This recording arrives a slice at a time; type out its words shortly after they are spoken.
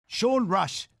Sean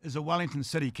Rush is a Wellington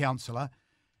City Councillor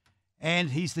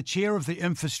and he's the chair of the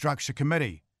Infrastructure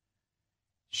Committee.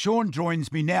 Sean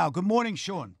joins me now. Good morning,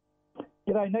 Sean.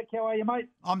 G'day, Nick. How are you, mate?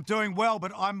 I'm doing well,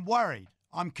 but I'm worried.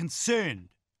 I'm concerned.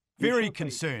 Very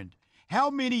concerned.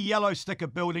 How many yellow sticker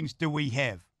buildings do we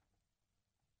have?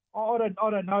 I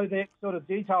don't know that sort of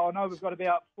detail. I know we've got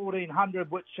about 1,400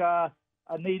 which are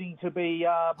needing to be...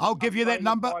 I'll give you that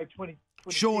number. By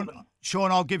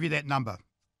Sean, I'll give you that number.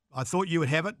 I thought you would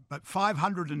have it, but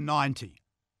 590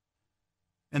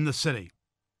 in the city.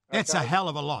 That's a hell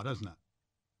of a lot, isn't it?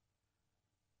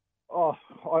 Oh,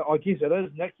 I guess it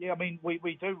is, Nick. Yeah, I mean,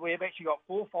 we do. We have actually got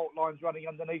 4 fault lines running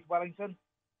underneath Wellington,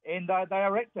 and they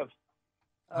are active.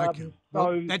 Okay.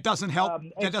 Well, that doesn't help.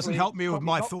 That doesn't help me with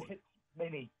my thought.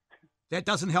 Many. That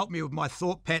doesn't help me with my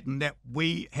thought pattern that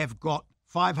we have got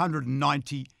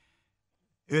 590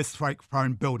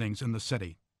 earthquake-prone buildings in the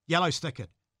city. Yellow stickered.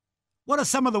 What are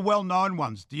some of the well-known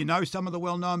ones? Do you know some of the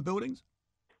well-known buildings?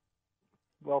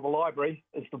 Well, the library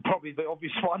is probably the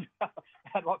obvious one.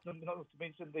 I'd like to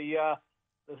mention the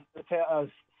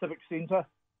Civic Centre,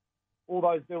 all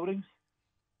those buildings.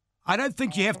 I don't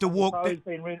think you have to walk... Those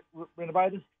been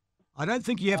renovated. I don't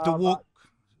think you have to walk...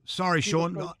 Sorry,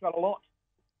 Sean. Got a lot.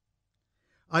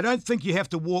 I don't think you have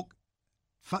to walk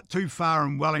too far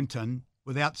in Wellington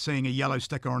without seeing a yellow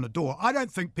sticker on the door. I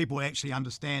don't think people actually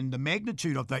understand the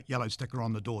magnitude of that yellow sticker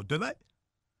on the door, do they?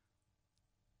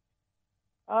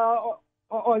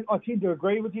 I tend to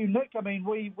agree with you, Nick. I mean,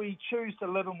 we choose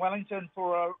to live in Wellington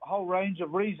for a whole range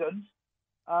of reasons.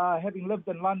 Having lived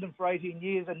in London for 18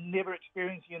 years and never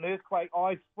experiencing an earthquake,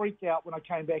 I freaked out when I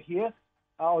came back here.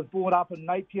 I was brought up in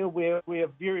Napier, where we are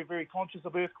very, very conscious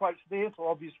of earthquakes there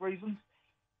for obvious reasons.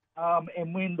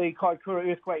 And when the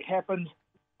Kaikoura earthquake happened,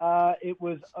 I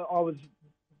was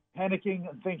panicking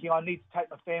and thinking I need to take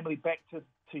my family back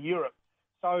to Europe.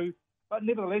 So, but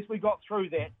nevertheless, we got through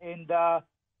that, and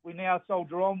we now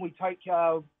soldier on. We take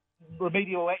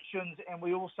remedial actions, and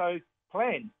we also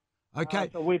plan.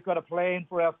 Okay. So we've got a plan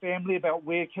for our family about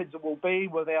where kids will be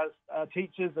with our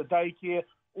teachers, the daycare,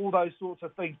 all those sorts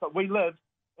of things. But we live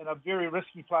in a very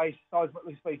risky place,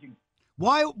 seismically speaking.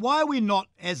 Why are we not,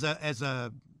 as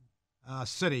a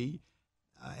city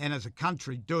and as a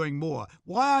country, doing more?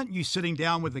 Why aren't you sitting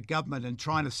down with the government and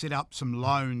trying to set up some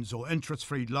loans or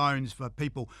interest-free loans for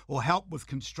people or help with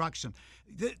construction?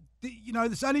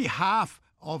 There's only half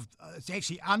of, it's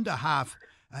actually under half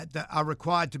that are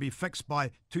required to be fixed by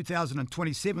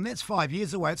 2027. That's 5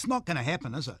 years away. It's not going to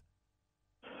happen, is it?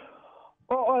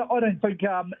 Well, I don't think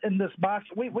in this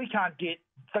market we can't get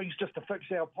things just to fix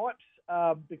our pipes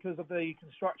because of the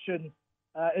construction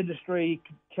industry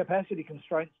capacity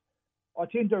constraints. I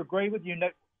tend to agree with you,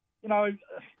 Nick. You know,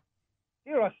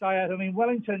 dare I say it, I mean,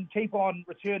 Wellington keep on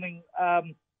returning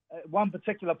one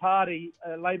particular party,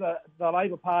 the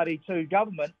Labour Party, to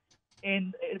government,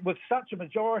 and with such a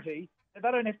majority,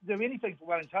 they don't have to do anything for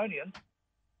Wellingtonians.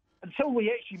 Until we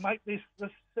actually make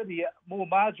this city more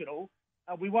marginal,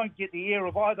 we won't get the ear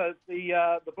of either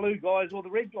the blue guys or the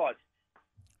red guys.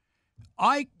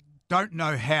 I don't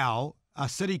know how a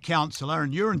city councillor,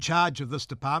 and you're in charge of this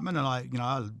department, and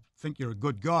I think you're a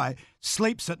good guy,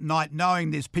 sleeps at night knowing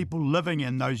there's people living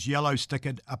in those yellow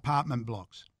stickered apartment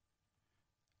blocks.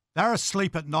 They're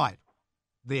asleep at night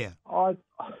there. I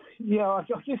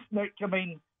guess, Nick, I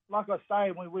mean, like I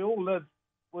say, we all live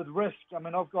with risk. I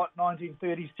mean, I've got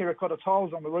 1930s terracotta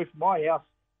tiles on the roof of my house,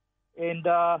 and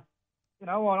I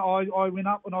went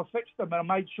up and I fixed them,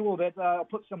 and I made sure that I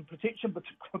put some protection, but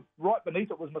right beneath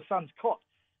it was my son's cot.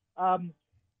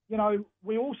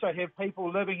 We also have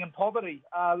people living in poverty,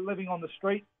 living on the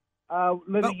street,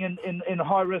 living in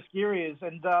high-risk areas,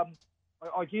 and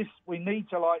I guess we need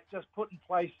to just put in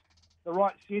place the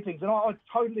right settings. And I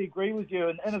totally agree with you,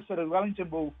 and inner city Wellington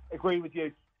will agree with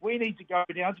you. We need to go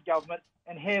down to government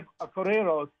and have a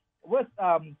korero with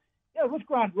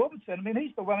Grant Robertson. I mean,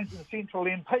 he's the Wellington Central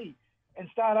MP, and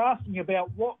start asking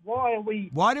about why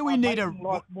do we need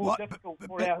life more difficult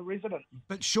for our residents?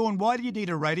 But Sean, why do you need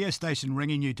a radio station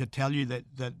ringing you to tell you that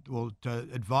to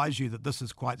advise you that this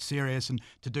is quite serious and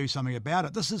to do something about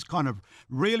it? This has kind of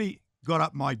really got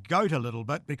up my goat a little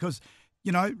bit because,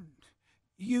 no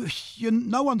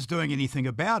one's doing anything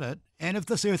about it, and if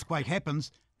this earthquake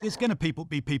happens, there's going to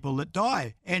be people that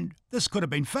die, and this could have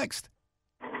been fixed.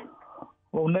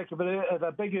 Well, Nick, if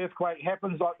a big earthquake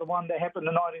happens like the one that happened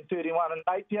in 1931 in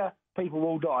Napier, people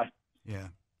will die. Yeah.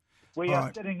 We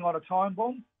are sitting on a time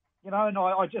bomb, and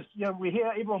I just, we hear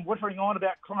everyone whittering on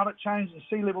about climate change and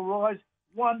sea level rise.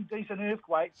 One decent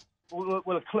earthquake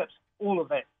will eclipse all of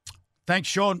that. Thanks,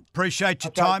 Sean. Appreciate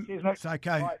your time. Cheers, Nick. It's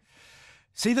okay. Bye.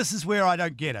 See, this is where I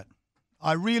don't get it.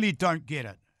 I really don't get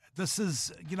it. This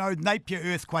is, Napier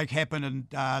earthquake happened and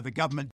the government